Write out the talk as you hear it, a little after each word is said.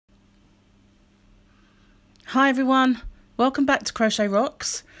Hi everyone, welcome back to Crochet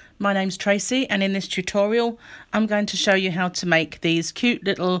Rocks. My name's Tracy, and in this tutorial I'm going to show you how to make these cute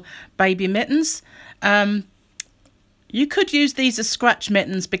little baby mittens. You could use these as scratch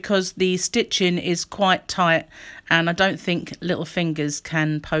mittens because the stitching is quite tight and I don't think little fingers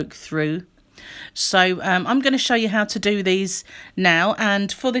can poke through. So I'm going to show you how to do these now,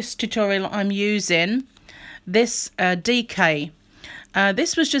 and for this tutorial I'm using this DK.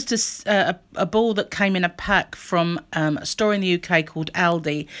 This was just a ball that came in a pack from a store in the UK called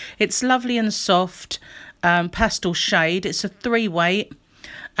Aldi. It's lovely and soft, pastel shade. It's a 3-weight,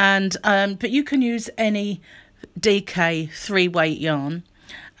 and but you can use any DK 3-weight yarn.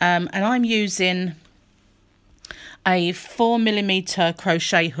 And I'm using a 4mm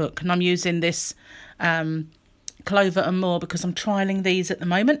crochet hook, and I'm using this Clover and More because I'm trialing these at the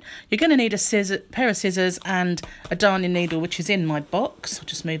moment. You're going to need a pair of scissors and a darning needle, which is in my box. I'll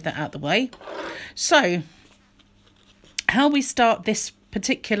just move that out of the way. So how we start this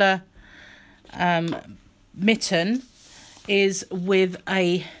particular mitten is with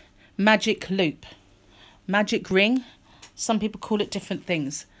a magic loop, magic ring. Some people call it different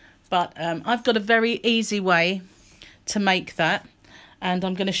things, but I've got a very easy way to make that, and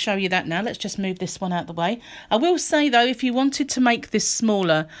I'm going to show you that now. Let's just move this one out of the way. I will say though, if you wanted to make this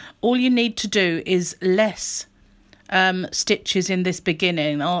smaller, all you need to do is less stitches in this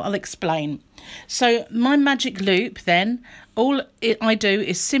beginning. I'll explain. So my magic loop, then, all I do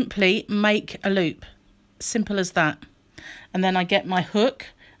is simply make a loop. Simple as that. And then I get my hook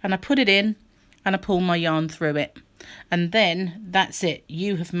and I put it in and I pull my yarn through it. And then that's it.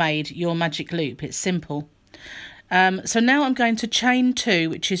 You have made your magic loop. It's simple. So now I'm going to chain 2,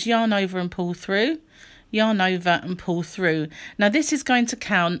 which is yarn over and pull through, yarn over and pull through. Now this is going to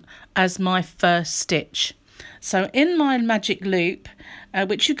count as my first stitch. So in my magic loop,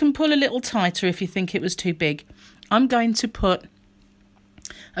 which you can pull a little tighter if you think it was too big, I'm going to put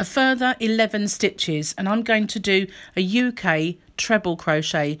a further 11 stitches, and I'm going to do a UK treble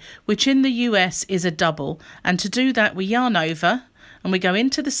crochet, which in the US is a double. And to do that, we yarn over and we go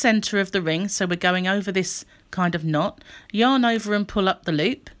into the center of the ring, so we're going over this kind of knot, yarn over and pull up the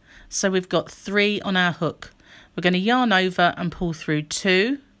loop. So we've got 3 on our hook. We're going to yarn over and pull through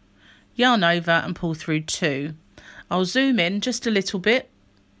 2, yarn over and pull through 2. I'll zoom in just a little bit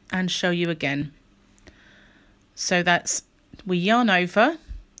and show you again. So that's, we yarn over,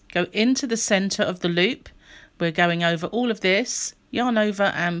 go into the center of the loop, we're going over all of this, yarn over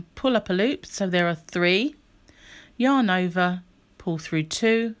and pull up a loop, so there are 3, yarn over, pull through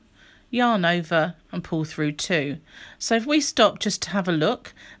 2, yarn over and pull through 2. So if we stop just to have a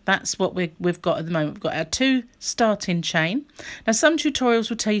look, that's what we've got at the moment. We've got our 2 starting chain. Now some tutorials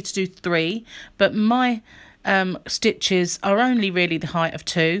will tell you to do 3, but my stitches are only really the height of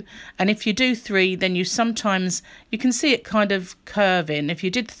 2, and if you do 3, then you can see it kind of curving. If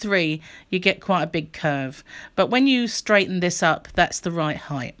you did 3, you get quite a big curve, but when you straighten this up, that's the right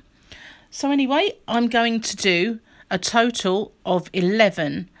height. So anyway, I'm going to do a total of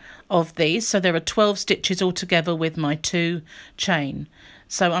 11 of these, so there are 12 stitches altogether with my 2 chain.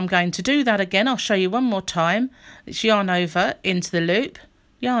 So I'm going to do that again. I'll show you one more time. It's yarn over into the loop,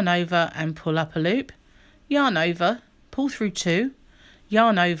 yarn over and pull up a loop, yarn over, pull through 2,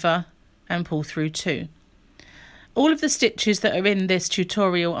 yarn over and pull through 2. All of the stitches that are in this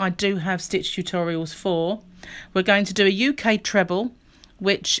tutorial I do have stitch tutorials for. We're going to do a UK treble,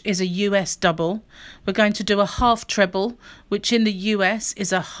 which is a US double. We're going to do a half treble, which in the US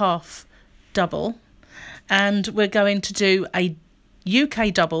is a half double. And we're going to do a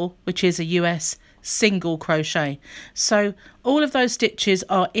UK double, which is a US single crochet. So all of those stitches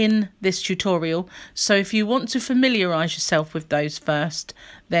are in this tutorial. So if you want to familiarize yourself with those first,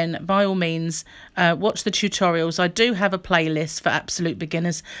 then by all means watch the tutorials. I do have a playlist for absolute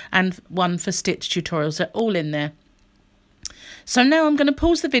beginners and one for stitch tutorials. They're all in there. So now I'm going to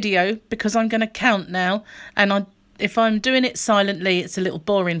pause the video because I'm going to count now, and if I'm doing it silently it's a little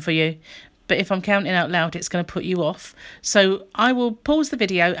boring for you, but if I'm counting out loud it's going to put you off. So I will pause the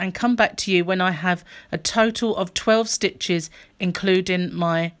video and come back to you when I have a total of 12 stitches including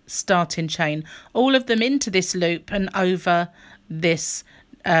my starting chain, all of them into this loop and over this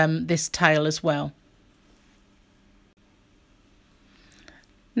this tail as well.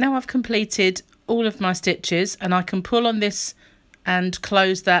 Now I've completed all of my stitches and I can pull on this and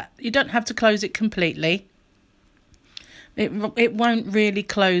close that. You don't have to close it completely. It won't really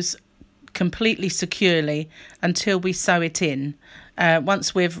close completely securely until we sew it in.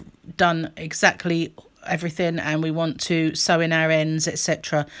 Once we've done exactly everything and we want to sew in our ends,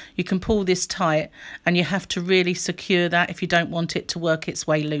 etc., you can pull this tight, and you have to really secure that if you don't want it to work its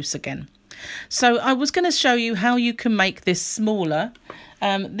way loose again. So I was going to show you how you can make this smaller.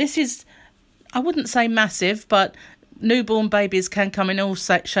 This is, I wouldn't say massive, but newborn babies can come in all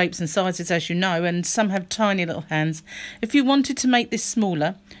shapes and sizes, as you know, and some have tiny little hands. If you wanted to make this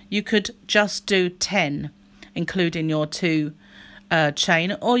smaller, you could just do 10, including your 2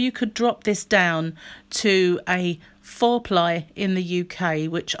 chain, or you could drop this down to a 4-ply in the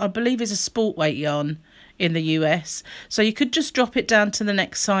UK, which I believe is a sport weight yarn in the US. So you could just drop it down to the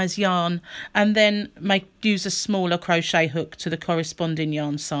next size yarn and then use a smaller crochet hook to the corresponding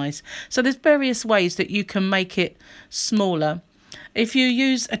yarn size. So there's various ways that you can make it smaller. If you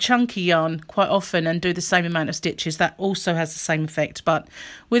use a chunky yarn quite often and do the same amount of stitches, that also has the same effect. But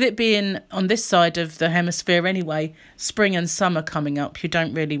with it being on this side of the hemisphere anyway, spring and summer coming up, you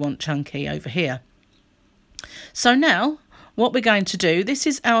don't really want chunky over here. So now what we're going to do, this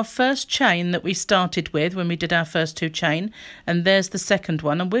is our first chain that we started with when we did our first 2 chain, and there's the second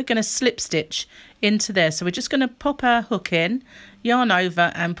one, and we're going to slip stitch into there. So we're just going to pop our hook in, yarn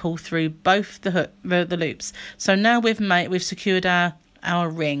over and pull through both the loops. So now we've secured our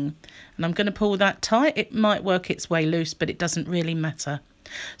ring, and I'm going to pull that tight. It might work its way loose, but it doesn't really matter.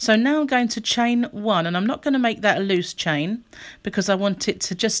 So now I'm going to chain 1, and I'm not going to make that a loose chain because I want it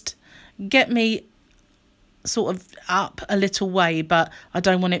to just get me sort of up a little way, but I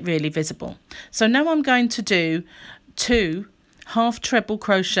don't want it really visible. So now I'm going to do 2 half treble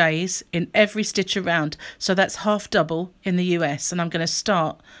crochets in every stitch around, so that's half double in the US, and I'm going to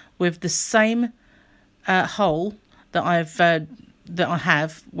start with the same hole that I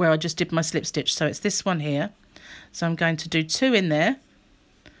have where I just did my slip stitch. So it's this one here. So I'm going to do 2 in there,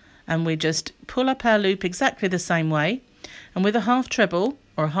 and we just pull up our loop exactly the same way, and with a half treble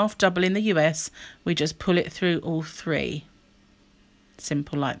or a half double in the US, we just pull it through all 3.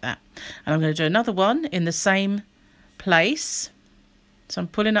 Simple like that. And I'm going to do another one in the same place. So I'm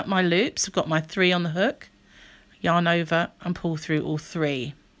pulling up my loops. I've got my 3 on the hook, yarn over and pull through all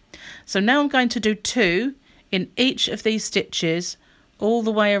 3. So now I'm going to do 2 in each of these stitches all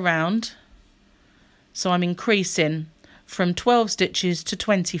the way around. So I'm increasing from 12 stitches to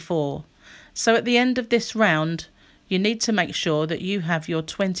 24. So at the end of this round, you need to make sure that you have your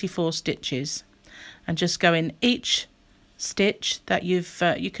 24 stitches, and just go in each stitch that you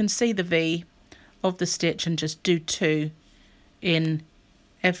can see the V of the stitch, and just do 2 in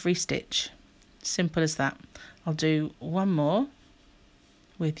every stitch. Simple as that. I'll do one more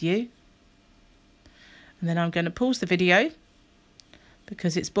with you, and then I'm going to pause the video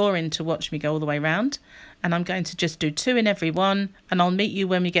because it's boring to watch me go all the way around, and I'm going to just do 2 in every one, and I'll meet you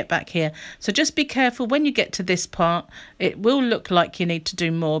when we get back here. So just be careful when you get to this part. It will look like you need to do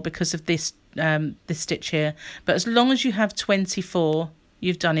more because of this this stitch here, but as long as you have 24,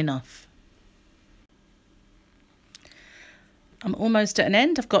 you've done enough. I'm almost at an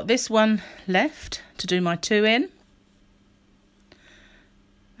end. I've got this one left to do my 2 in.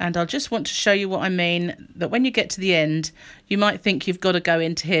 And I'll just want to show you what I mean, that when you get to the end, you might think you've got to go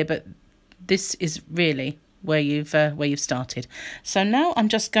into here, but this is really where you've started. So now I'm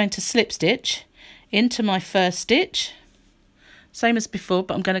just going to slip stitch into my first stitch, same as before,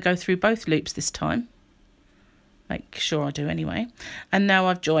 but I'm going to go through both loops this time. Make sure I do anyway. And now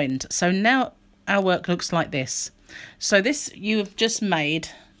I've joined. So now our work looks like this. So this, you have just made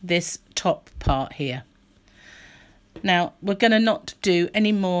this top part here. Now we're going to not do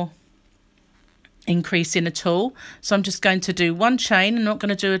any more increasing at all, so I'm just going to do 1 chain. I'm not going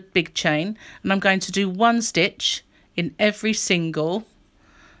to do a big chain, and I'm going to do 1 stitch in every single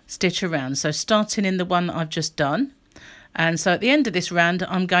stitch around. So starting in the one that I've just done, and so at the end of this round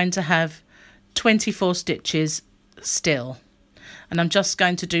I'm going to have 24 stitches still, and I'm just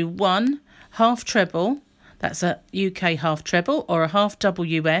going to do 1 half treble. That's a UK half treble or a half double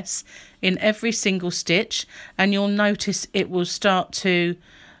US in every single stitch, and you'll notice it will start to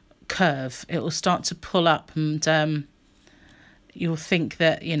curve. It will start to pull up, and you'll think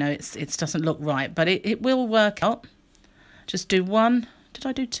that, you know, it doesn't look right, but it will work out. Just do 1. Did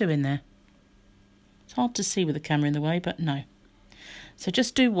I do 2 in there? It's hard to see with the camera in the way, but no. So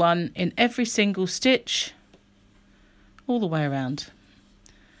just do 1 in every single stitch all the way around.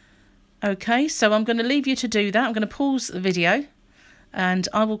 Okay, so I'm going to leave you to do that. I'm going to pause the video, and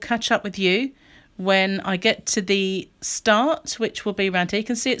I will catch up with you when I get to the start, which will be around here. You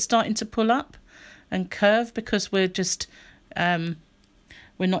can see it starting to pull up and curve because we're just we're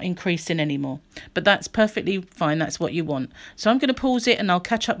not increasing anymore, but that's perfectly fine. That's what you want. So I'm going to pause it, and I'll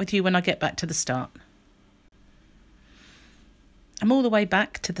catch up with you when I get back to the start. I'm all the way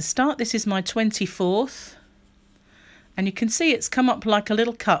back to the start. This is my 24th, and you can see it's come up like a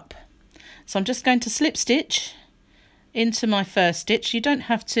little cup. So I'm just going to slip stitch into my first stitch. You don't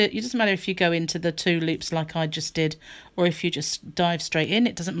have to, it doesn't matter if you go into the 2 loops like I just did, or if you just dive straight in,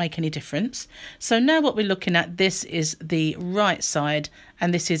 it doesn't make any difference. So now what we're looking at, this is the right side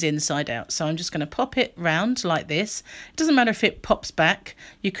and this is inside out. So I'm just going to pop it round like this. It doesn't matter if it pops back,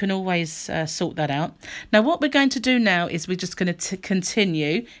 you can always sort that out. Now what we're going to do now is we're just going to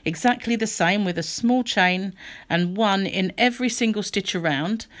continue exactly the same with a small chain and 1 in every single stitch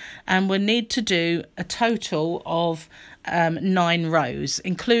around, and we'll need to do a total of 9 rows,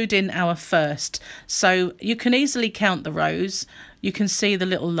 including our first. So you can easily count the rows. You can see the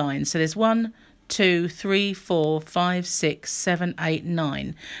little lines. So there's 1, 2, 3, 4, 5, 6, 7, 8,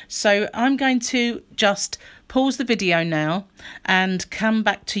 9. So I'm going to just pause the video now and come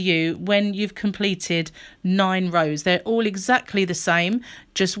back to you when you've completed 9 rows. They're all exactly the same,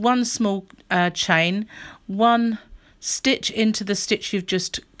 just 1 small chain, 1 stitch into the stitch you've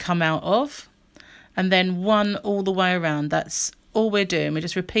just come out of, and then 1 all the way around. That's all we're doing. We're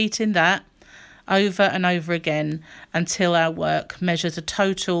just repeating that over and over again until our work measures a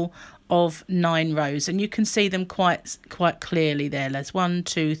total of 9 rows, and you can see them quite clearly there. There's 1,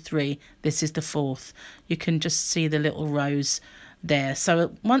 2, 3. This is the 4th. You can just see the little rows there.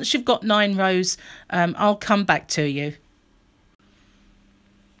 So once you've got 9 rows, I'll come back to you.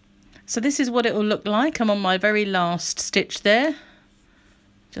 So this is what it will look like. I'm on my very last stitch there.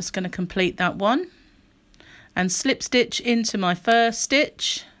 Just going to complete that one and slip stitch into my first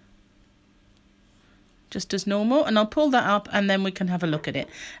stitch just as normal, and I'll pull that up and then we can have a look at it.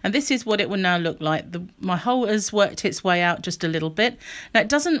 And this is what it will now look like. My hole has worked its way out just a little bit. Now it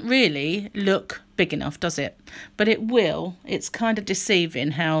doesn't really look big enough, does it? But it will. It's kind of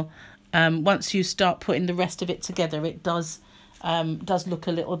deceiving how once you start putting the rest of it together, it does look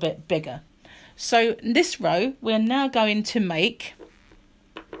a little bit bigger. So in this row we're now going to make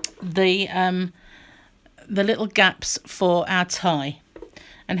the little gaps for our tie,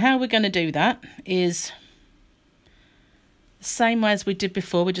 and how we're going to do that is the same way as we did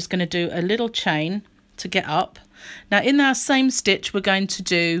before. We're just going to do a little chain to get up. Now in our same stitch we're going to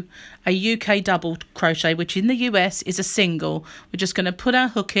do a UK double crochet, which in the US is a single. We're just going to put our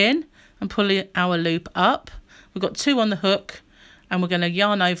hook in and pull our loop up. We've got 2 on the hook, and we're going to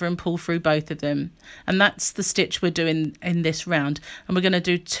yarn over and pull through both of them, and that's the stitch we're doing in this round. And we're going to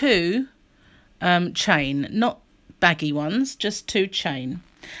do 2 chain, not baggy ones, just 2 chain.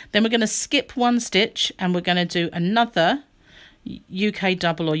 Then we're going to skip 1 stitch and we're going to do another UK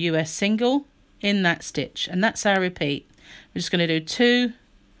double or US single in that stitch, and that's our repeat. We're just going to do 2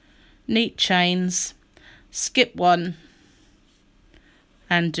 neat chains, skip 1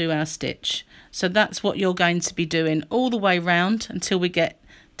 and do our stitch. So that's what you're going to be doing all the way round until we get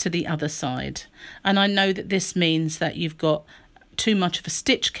to the other side. And I know that this means that you've got too much of a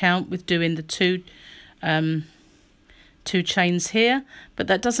stitch count with doing the 2 chains here, but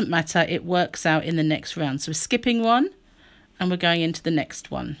that doesn't matter. It works out in the next round. So we're skipping 1 and we're going into the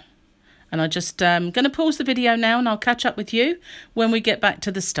next one. And I just going to pause the video now, and I'll catch up with you when we get back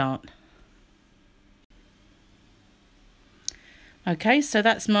to the start. Okay, so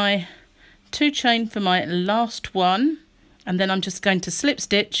that's my 2 chain for my last one, and then I'm just going to slip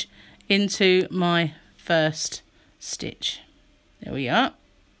stitch into my first stitch. There we are.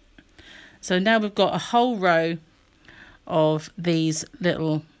 So now we've got a whole row of these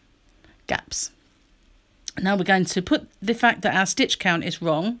little gaps. Now we're going to put the fact that our stitch count is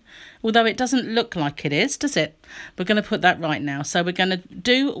wrong, although it doesn't look like it is, does it? We're going to put that right now. So we're going to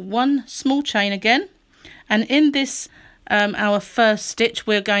do 1 small chain again, and in this our first stitch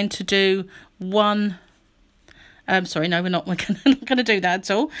we're going to do 1 sorry, no, we're not going to do that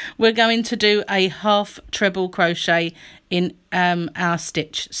at all. We're going to do a half treble crochet in our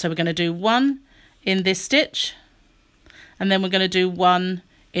stitch. So we're going to do 1 in this stitch, and then we're going to do 1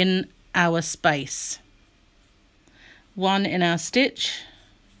 in our space. 1 in our stitch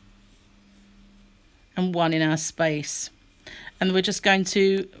and 1 in our space, and we're just going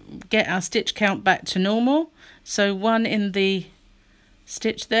to get our stitch count back to normal. So 1 in the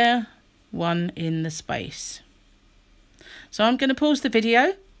stitch there, 1 in the space. So I'm going to pause the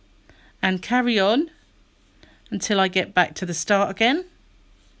video and carry on until I get back to the start again,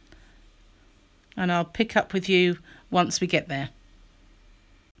 and I'll pick up with you once we get there.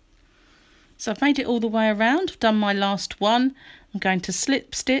 So I've made it all the way around. I've done my last one. I'm going to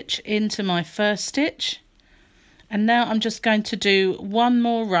slip stitch into my first stitch, and now I'm just going to do 1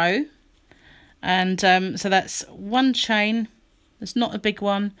 more row, and so that's 1 chain, it's not a big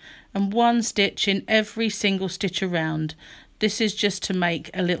one, and 1 stitch in every single stitch around. This is just to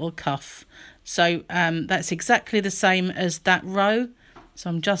make a little cuff. So that's exactly the same as that row, So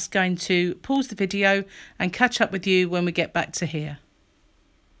I'm just going to pause the video and catch up with you when we get back to here.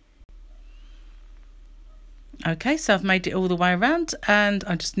 Okay, so I've made it all the way around and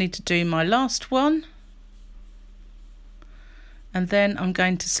I just need to do my last one. And then I'm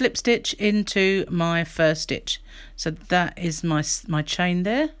going to slip stitch into my first stitch. So that is my chain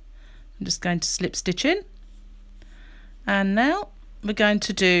there. I'm just going to slip stitch in. And now we're going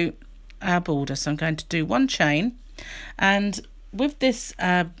to do our border. So I'm going to do one chain, and with this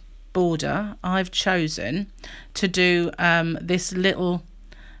border I've chosen to do this little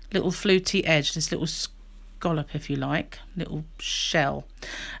fluty edge, this little scallop, if you like, little shell.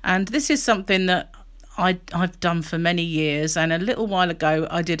 And this is something that I've done for many years, and a little while ago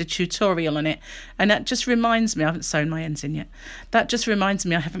I did a tutorial on it, and that just reminds me, I haven't sewn my ends in yet, that just reminds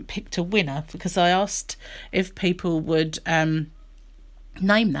me I haven't picked a winner, because I asked if people would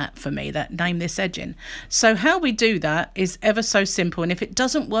name that for me, name this edging. So how we do that is ever so simple, and if it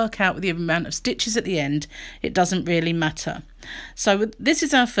doesn't work out with the amount of stitches at the end, it doesn't really matter. So this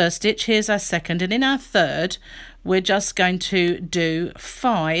is our first stitch, here's our second, and in our third we're just going to do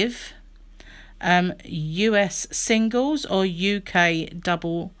 5 US singles or UK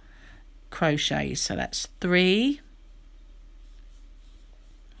double crochets. So that's 3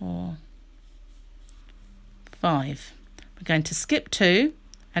 or 5. We're going to skip 2,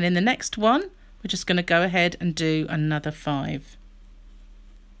 and in the next one we're just going to go ahead and do another 5.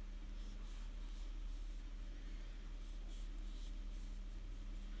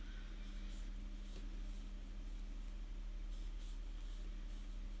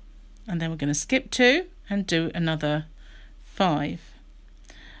 And then we're going to skip 2 and do another 5.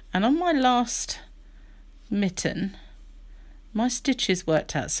 And on my last mitten my stitches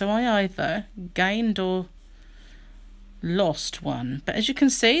worked out, so I either gained or lost one, but as you can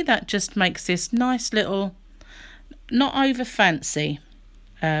see that just makes this nice little, not over fancy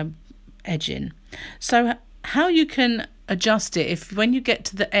edging. So how you can adjust it, if when you get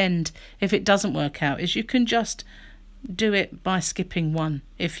to the end, if it doesn't work out, is you can just do it by skipping one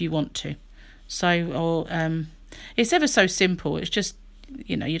if you want to. So, or it's ever so simple. It's just,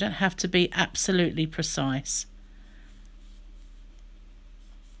 you know, you don't have to be absolutely precise.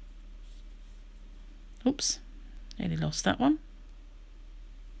 Oops, nearly lost that one.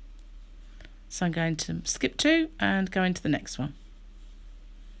 So I'm going to skip 2 and go into the next one.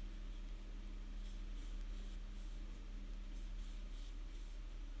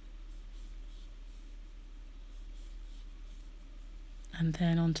 And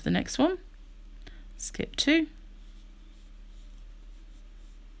then on to the next one, skip 2.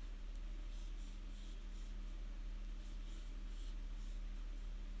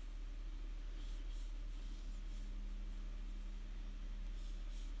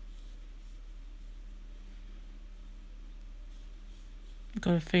 I've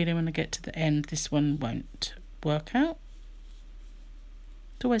got a feeling when I get to the end this one won't work out.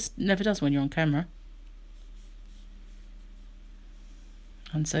 It always never does when you're on camera.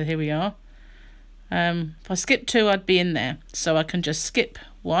 And so here we are. If I skip 2 I'd be in there, so I can just skip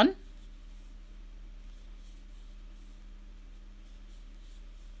 1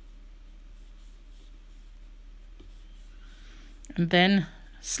 and then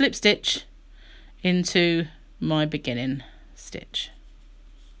slip stitch into my beginning stitch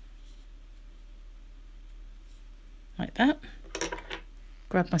like that.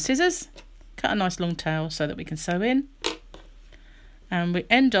 Grab my scissors, cut a nice long tail so that we can sew in. And we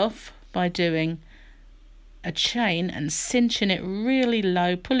end off by doing a chain and cinching it really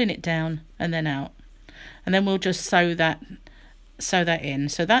low, pulling it down and then out. And then we'll just sew that in.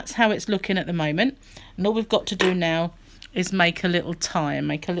 So that's how it's looking at the moment. And all we've got to do now is make a little tie and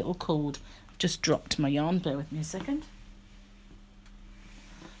make a little cord. I've just dropped my yarn, bear with me a second.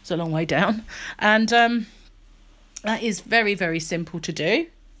 It's a long way down. And that is very, very simple to do.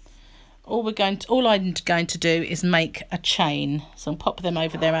 All I'm going to do is make a chain. So I'll pop them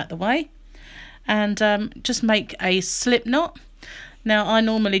over there out the way and just make a slip knot. Now I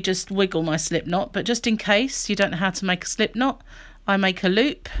normally just wiggle my slip knot, but just in case you don't know how to make a slip knot, I make a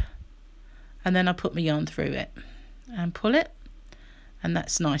loop and then I put my yarn through it and pull it, and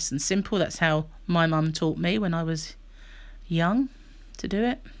that's nice and simple. That's how my mum taught me when I was young to do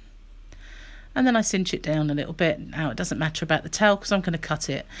it. And then I cinch it down a little bit. Now it doesn't matter about the tail because I'm going to cut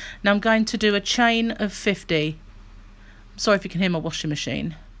it. Now I'm going to do a chain of 50. Sorry if you can hear my washing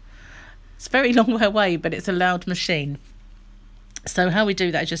machine. It's a very long way away, but it's a loud machine. So how we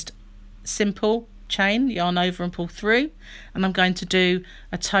do that is just simple chain, yarn over and pull through. And I'm going to do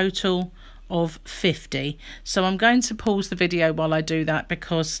a total of 50. So I'm going to pause the video while I do that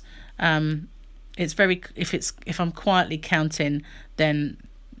because it's very, if I'm quietly counting, then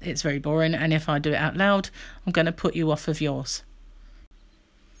it's very boring, and if I do it out loud, I'm going to put you off of yours.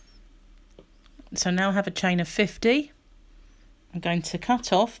 So now I have a chain of 50. I'm going to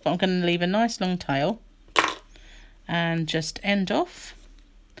cut off, but I'm going to leave a nice long tail and just end off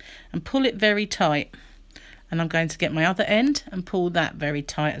and pull it very tight. And I'm going to get my other end and pull that very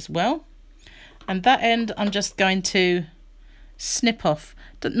tight as well. And that end I'm just going to snip off.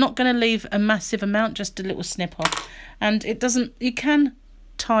 Not going to leave a massive amount, just a little snip off. And it doesn't, you can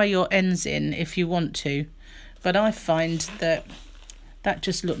tie your ends in if you want to, but I find that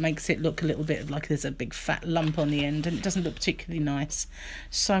just makes it look a little bit like there's a big fat lump on the end, and it doesn't look particularly nice.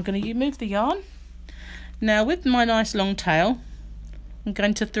 So I'm going to move the yarn. Now with my nice long tail, I'm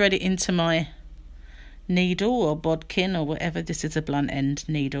going to thread it into my needle or bodkin or whatever. This is a blunt end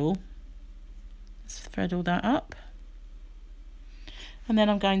needle. Let's thread all that up, and then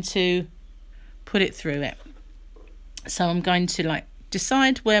I'm going to put it through it. So I'm going to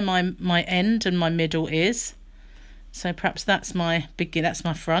decide where my end and my middle is. So perhaps that's my that's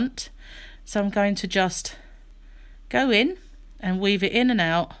my front. So I'm going to just go in and weave it in and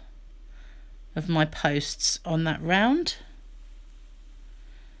out of my posts on that round.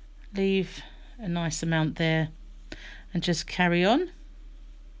 Leave a nice amount there and just carry on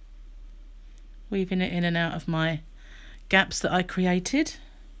weaving it in and out of my gaps that I created.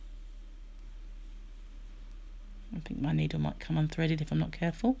 I think my needle might come unthreaded if I'm not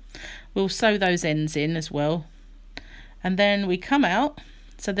careful. We'll sew those ends in as well, and then we come out,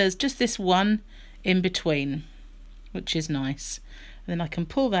 so there's just this one in between, which is nice. And then I can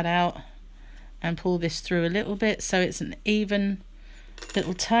pull that out and pull this through a little bit so it's an even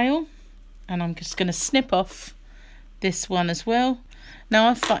little tail, and I'm just going to snip off this one as well. Now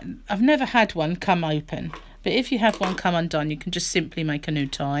I've never had one come open, but if you have one come undone, you can just simply make a new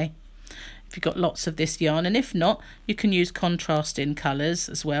tie if you've got lots of this yarn. And if not, you can use contrasting colours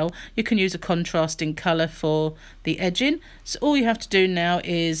as well. You can use a contrasting colour for the edging. So all you have to do now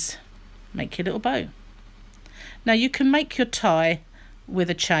is make your little bow. Now you can make your tie with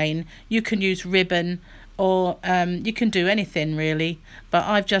a chain, you can use ribbon, or you can do anything really, but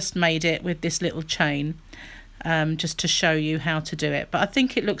I've just made it with this little chain just to show you how to do it. But I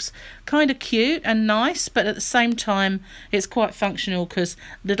think it looks kind of cute and nice, but at the same time it's quite functional because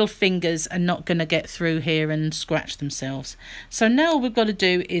little fingers are not going to get through here and scratch themselves. So now all we've got to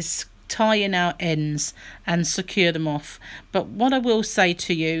do is tie in our ends and secure them off. But what I will say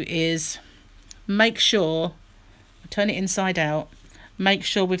to you is make sure, turn it inside out, make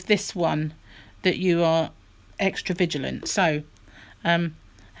sure with this one that you are extra vigilant. So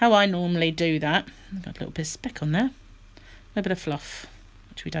how I normally do that, I've got a little bit of speck on there, a little bit of fluff,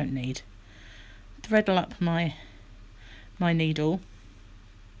 which we don't need. Threadle up my needle,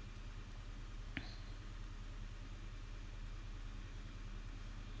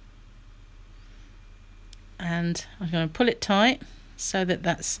 and I'm going to pull it tight so that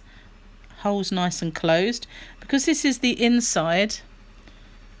that's holes nice and closed, because this is the inside.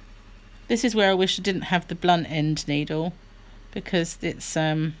 This is where I wish I didn't have the blunt end needle, because it's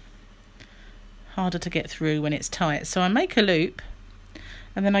harder to get through when it's tight. So I make a loop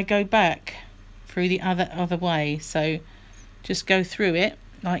and then I go back through the other way. So just go through it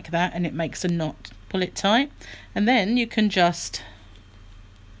like that and it makes a knot. Pull it tight, and then you can just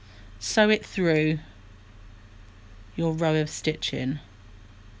sew it through your row of stitching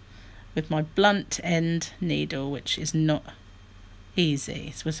with my blunt end needle, which is not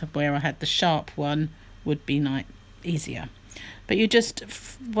easy. So where I had the sharp one would be easier, but you just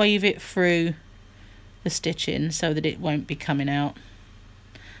wave it through the stitching so that it won't be coming out,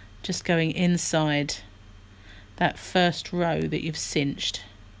 just going inside that first row that you've cinched,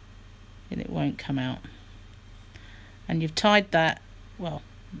 and it won't come out. And you've tied that, well,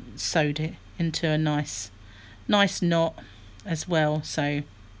 sewed it into a nice knot as well. So, and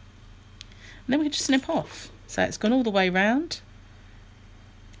then we can just snip off, so it's gone all the way round.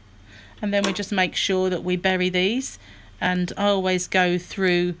 And then we just make sure that we bury these, and I always go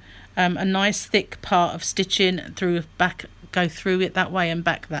through a nice thick part of stitching go through it that way and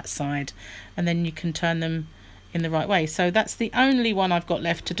back that side, and then you can turn them in the right way. So that's the only one I've got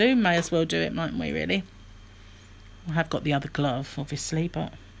left to do. May as well do it, mightn't we, really? I have got the other glove obviously,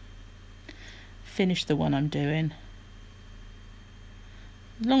 but finish the one I'm doing,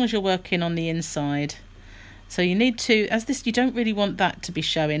 as long as you're working on the inside. So you need to, as this, you don't really want that to be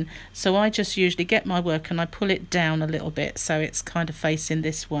showing, so I just usually get my work and I pull it down a little bit so it's kind of facing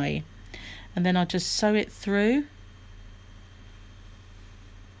this way, and then I just sew it through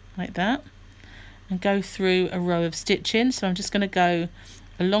like that and go through a row of stitching. So I'm just going to go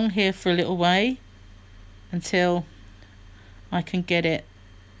along here for a little way until I can get it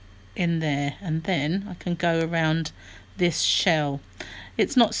in there, and then I can go around this shell.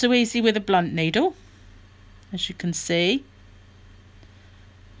 It's not so easy with a blunt needle, as you can see.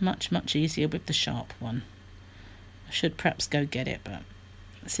 Much easier with the sharp one. I should perhaps go get it, but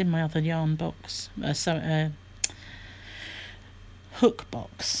it's in my other yarn box, hook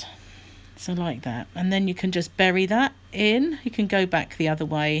box. So like that, and then you can just bury that in. You can go back the other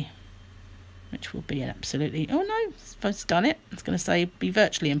way, which will be absolutely, oh no, it's done it. It's going to say be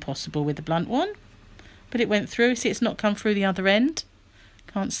virtually impossible with the blunt one, but it went through. See, it's not come through the other end.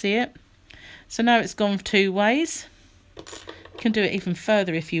 Can't see it. So now it's gone 2 ways. You can do it even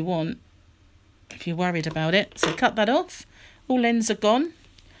further if you want, if you're worried about it. So cut that off. All ends are gone.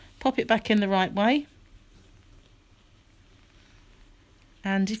 Pop it back in the right way.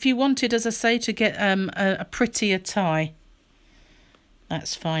 And if you wanted, as I say, to get a prettier tie,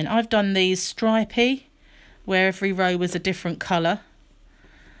 that's fine. I've done these stripy, where every row was a different colour.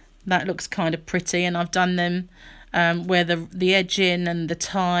 That looks kind of pretty. And I've done them where the edging and the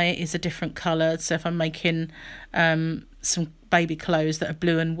tie is a different colour. So if I'm making some baby clothes that are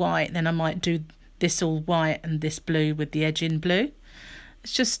blue and white, then I might do this all white and this blue with the edging blue.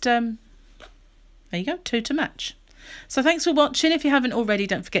 It's just, there you go, 2 to match. So thanks for watching. If you haven't already,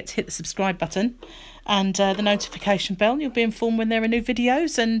 don't forget to hit the subscribe button and the notification bell. You'll be informed when there are new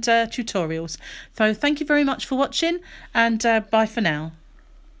videos and tutorials. So thank you very much for watching, and bye for now.